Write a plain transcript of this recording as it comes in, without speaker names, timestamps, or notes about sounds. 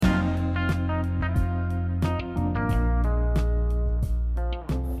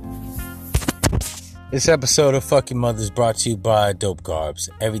This episode of Fucking Mothers brought to you by Dope Garbs.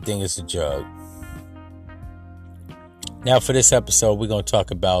 Everything is a drug. Now for this episode, we're going to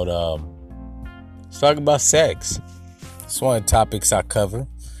talk about sex. It's one of the topics I cover.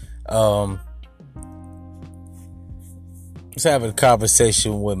 I was having a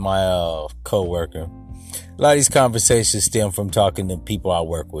conversation with my co-worker. A lot of these conversations stem from talking to people I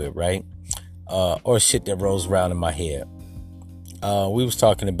work with, right? Or shit that rolls around in my head. We was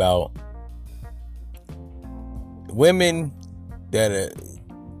talking about women that are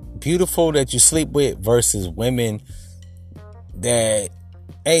beautiful that you sleep with versus women that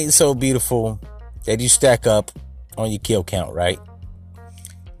ain't so beautiful that you stack up on your kill count, right?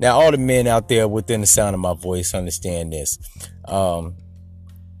 Now, all the men out there within the sound of my voice understand this.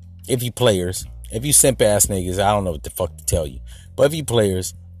 If you players, if you simp ass niggas, I don't know what the fuck to tell you. But if you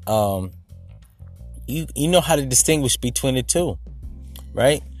players, you know how to distinguish between the two,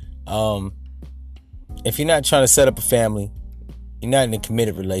 right? If you're not trying to set up a family, you're not in a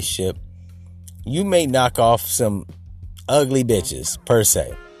committed relationship, you may knock off some ugly bitches, per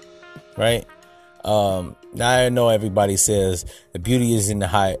se, right? Now, I know everybody says the beauty is in the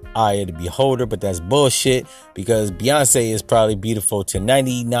eye of the beholder, but that's bullshit, because Beyonce is probably beautiful to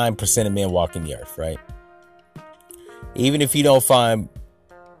 99% of men walking the earth, right? Even if you don't find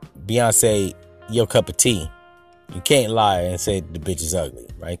Beyonce your cup of tea, you can't lie and say the bitch is ugly,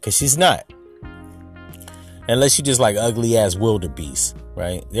 right? Because she's not. Unless you just like ugly ass wildebeest,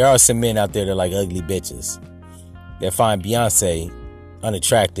 right? There are some men out there that like ugly bitches that find Beyonce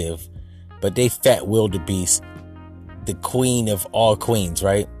unattractive, but they fat wildebeest, the queen of all queens,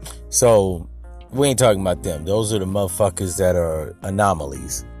 right? So we ain't talking about them. Those are the motherfuckers that are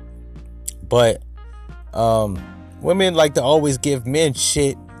anomalies. But women like to always give men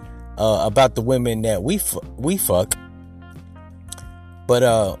shit about the women that we fuck.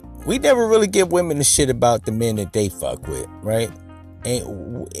 But we never really give women the shit about the men that they fuck with, right?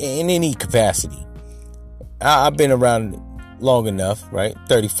 In any capacity. I've been around long enough, right?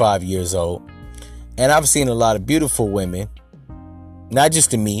 35 years old. And I've seen a lot of beautiful women, not just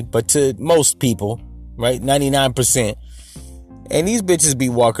to me, but to most people, right? 99%. And these bitches be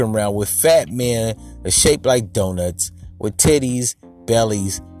walking around with fat men shaped like donuts, with titties,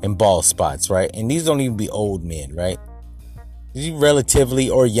 bellies, and bald spots, right? And these don't even be old men, right? These are relatively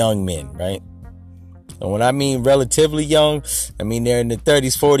or young men, right? And when I mean relatively young, I mean they're in the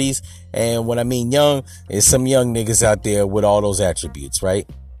 30s, 40s. And when I mean young, there's some young niggas out there with all those attributes, right?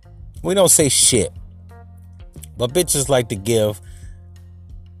 We don't say shit. But bitches like to give.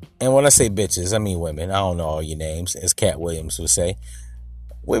 And when I say bitches, I mean women. I don't know all your names, as Cat Williams would say.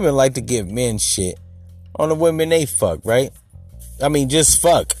 Women like to give men shit on the women they fuck, right? I mean, just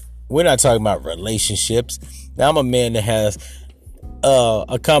fuck. We're not talking about relationships. Now, I'm a man that has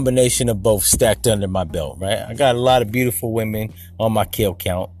a combination of both stacked under my belt, right? I got a lot of beautiful women on my kill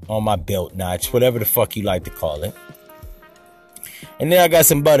count, on my belt notch, whatever the fuck you like to call it. And then I got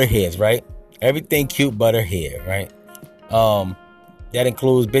some butterheads, right? Everything cute butterhead, right? That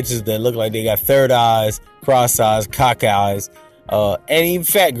includes bitches that look like they got third eyes, cross eyes, cock eyes, and even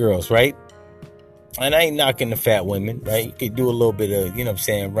fat girls, right? And I ain't knocking the fat women, right? You could do a little bit of, you know what I'm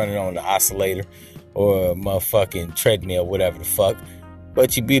saying, running on the oscillator or a motherfucking treadmill, whatever the fuck.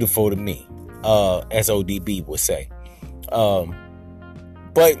 But you're beautiful to me, as ODB would say.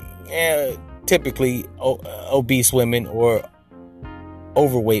 But typically, obese women or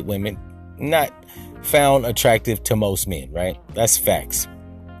overweight women, not found attractive to most men, right? That's facts.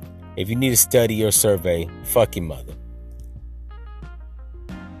 If you need a study or survey, fuck your mother.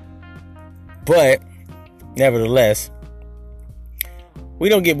 But, nevertheless, we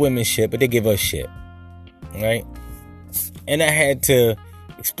don't give women shit, but they give us shit. Right? And I had to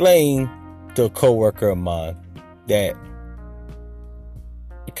explain to a coworker of mine that,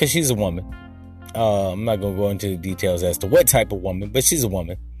 because she's a woman, I'm not going to go into the details as to what type of woman, but she's a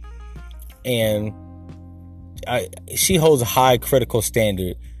woman. And she holds a high critical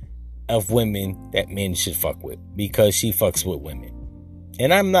standard of women that men should fuck with, because she fucks with women.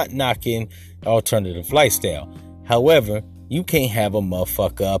 And I'm not knocking alternative lifestyle. However, you can't have a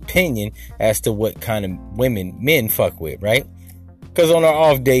motherfucker opinion as to what kind of women men fuck with, right? Because on our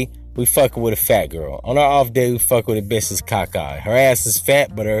off day, we fuck with a fat girl. On our off day, we fuck with a bitch that's cockeyed. Her ass is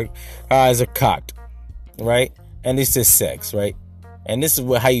fat, but her eyes are cocked, right? And this is sex, right? And this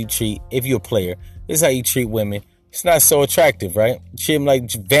is how you treat, if you're a player, this is how you treat women. It's not so attractive, right? Treat them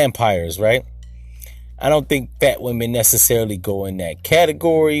like vampires, right? I don't think fat women necessarily go in that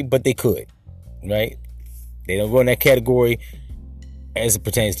category, but they could, right? They don't go in that category as it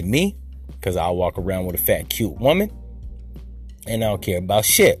pertains to me, because I'll walk around with a fat, cute woman, and I don't care about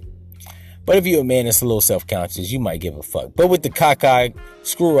shit. But if you're a man that's a little self-conscious, you might give a fuck. But with the cockeyed,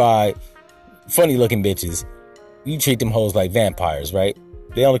 screw-eyed, funny-looking bitches, you treat them hoes like vampires, right?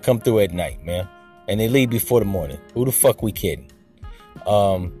 They only come through at night, man. And they leave before the morning. Who the fuck we kidding?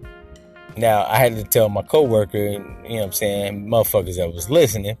 Now, I had to tell my coworker, you know what I'm saying, motherfuckers that was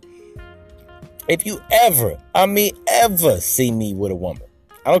listening, if you ever see me with a woman,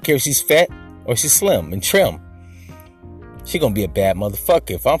 I don't care if she's fat or she's slim and trim, she gonna be a bad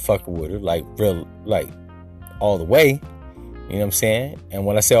motherfucker if I'm fucking with her, like, real, like, all the way. You know what I'm saying? And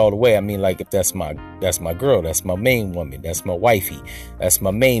when I say all the way, I mean, like, if that's my girl, that's my main woman, that's my wifey, that's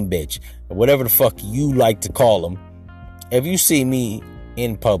my main bitch, whatever the fuck you like to call them. If you see me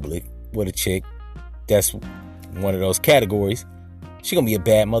in public with a chick that's one of those categories, she gonna be a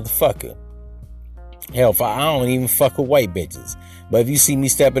bad motherfucker. Hell, I don't even fuck with white bitches. But if you see me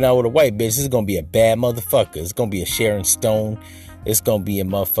stepping out with a white bitch, it's gonna be a bad motherfucker. It's gonna be a Sharon Stone. It's gonna be a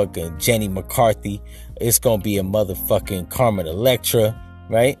motherfucking Jenny McCarthy. It's gonna be a motherfucking Carmen Electra,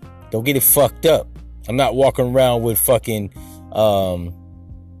 right? Don't get it fucked up. I'm not walking around with fucking, what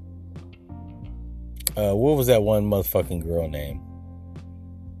was that one motherfucking girl name?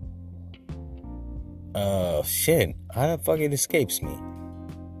 Shit. How the fuck it escapes me?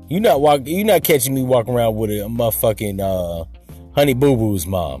 You're not catching me walking around with a motherfucking, Honey Boo Boo's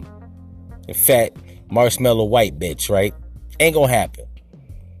mom. A fat, marshmallow white bitch, right? Ain't gonna happen.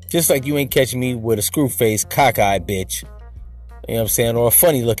 Just like you ain't catching me with a screw-faced, cockeyed bitch. You know what I'm saying? Or a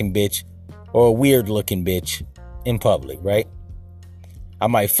funny-looking bitch. Or a weird-looking bitch in public, right? I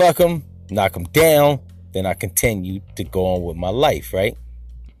might fuck them, knock them down, then I continue to go on with my life, right?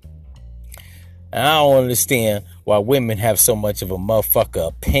 And I don't understand why women have so much of a motherfucker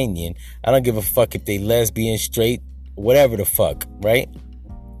opinion. I don't give a fuck if they lesbian, straight, whatever the fuck, right?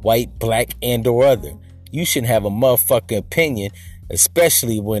 White, black, and or other. You shouldn't have a motherfucking opinion,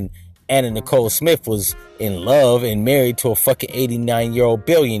 especially when Anna Nicole Smith was in love and married to a fucking 89-year-old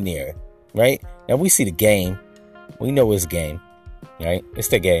billionaire, right? Now we see the game. We know it's game, right? It's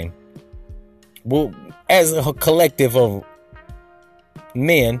the game. Well, as a collective of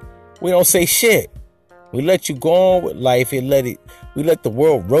men, we don't say shit. We let you go on with life and we let the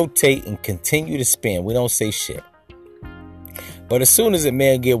world rotate and continue to spin. We don't say shit. But as soon as a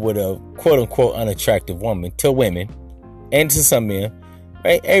man get with a quote-unquote unattractive woman, to women, and to some men,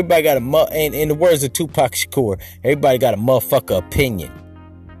 right? Everybody got and in the words of Tupac Shakur, everybody got a motherfucker opinion,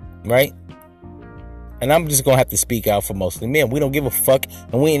 right? And I'm just going to have to speak out for most of the men. We don't give a fuck,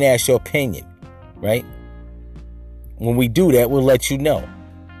 and we ain't ask your opinion, right? When we do that, we'll let you know.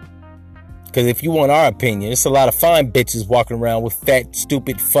 Because if you want our opinion, it's a lot of fine bitches walking around with fat,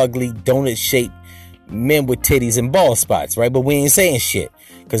 stupid, fugly, donut-shaped men with titties and ball spots, right? But we ain't saying shit.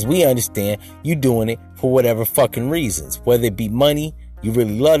 Because we understand you doing it for whatever fucking reasons. Whether it be money, you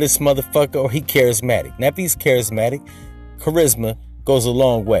really love this motherfucker, or he charismatic. Now, if he's charismatic, charisma goes a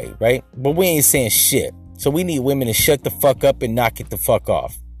long way, right? But we ain't saying shit. So we need women to shut the fuck up and knock it the fuck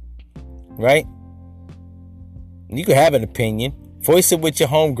off. Right? You can have an opinion. Voice it with your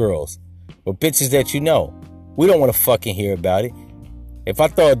homegirls. Or bitches that you know. We don't want to fucking hear about it. If I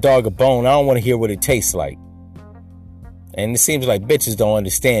throw a dog a bone, I don't want to hear what it tastes like. And it seems like bitches don't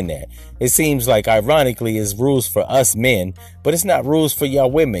understand that. It seems like, ironically, it's rules for us men, but it's not rules for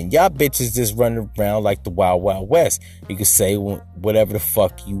y'all women. Y'all bitches just run around like the Wild Wild West. You can say whatever the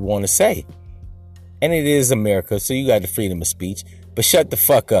fuck you want to say. And it is America, so you got the freedom of speech. But shut the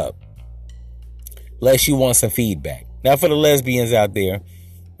fuck up. Unless you want some feedback. Now, for the lesbians out there,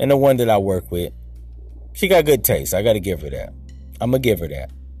 and the one that I work with, she got good taste. I got to give her that. I'm going to give her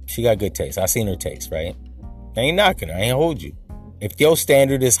that. She got good taste. I seen her taste, right? I ain't knocking her. I ain't hold you. If your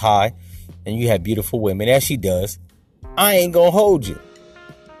standard is high and you have beautiful women, as she does, I ain't going to hold you.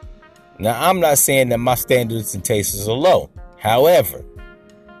 Now, I'm not saying that my standards and tastes are low. However,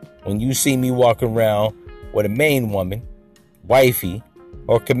 when you see me walking around with a main woman, wifey,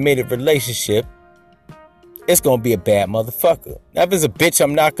 or committed relationship, it's going to be a bad motherfucker. Now, if it's a bitch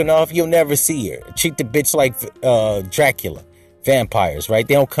I'm knocking off, you'll never see her. Treat the bitch like Dracula. Vampires, right?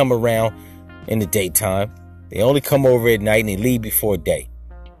 They don't come around in the daytime. They only come over at night and they leave before day.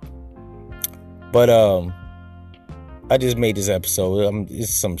 But I just made this episode.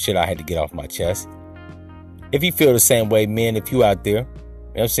 It's some shit I had to get off my chest. If you feel the same way, men, if you out there, you know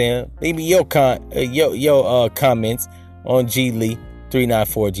what I'm saying? Leave me your comments on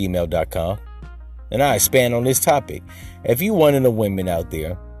glee394@gmail.com. And I expand on this topic. If you one of the women out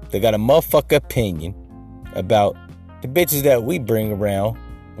there that got a motherfucker opinion about the bitches that we bring around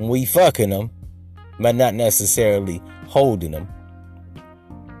when we fucking them, but not necessarily holding them,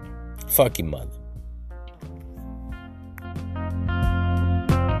 fuck your mother.